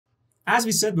As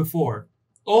we said before,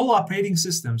 all operating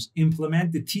systems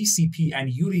implement the TCP and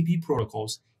UDP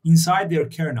protocols inside their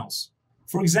kernels.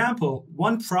 For example,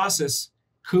 one process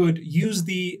could use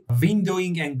the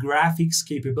windowing and graphics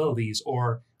capabilities,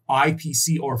 or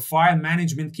IPC, or file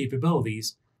management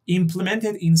capabilities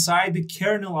implemented inside the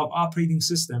kernel of operating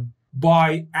system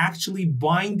by actually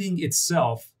binding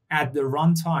itself at the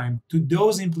runtime to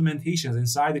those implementations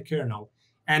inside the kernel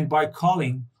and by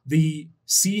calling the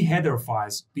C header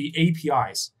files, the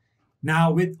APIs.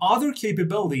 Now, with other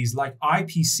capabilities like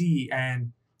IPC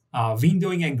and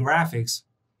windowing and graphics,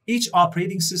 each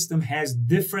operating system has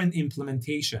different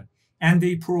implementation and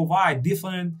they provide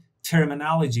different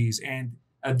terminologies and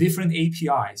different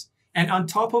APIs. And on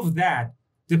top of that,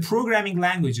 the programming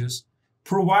languages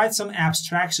provide some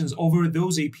abstractions over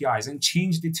those APIs and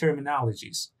change the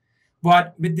terminologies.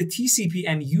 But with the TCP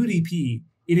and UDP,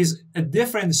 it is a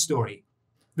different story.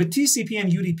 With TCP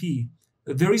and UDP,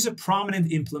 there is a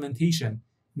prominent implementation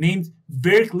named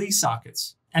Berkeley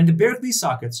Sockets. And the Berkeley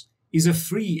Sockets is a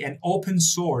free and open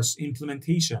source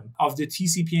implementation of the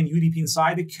TCP and UDP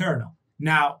inside the kernel.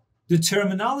 Now, the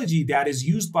terminology that is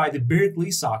used by the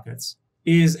Berkeley Sockets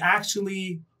is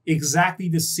actually exactly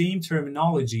the same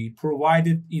terminology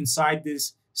provided inside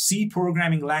this C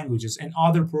programming languages and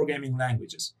other programming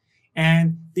languages.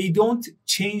 And they don't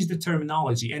change the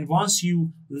terminology. And once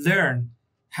you learn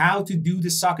how to do the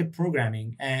socket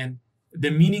programming and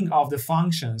the meaning of the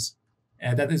functions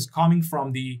that is coming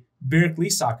from the Berkeley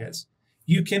sockets,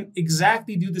 you can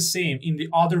exactly do the same in the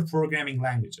other programming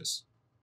languages.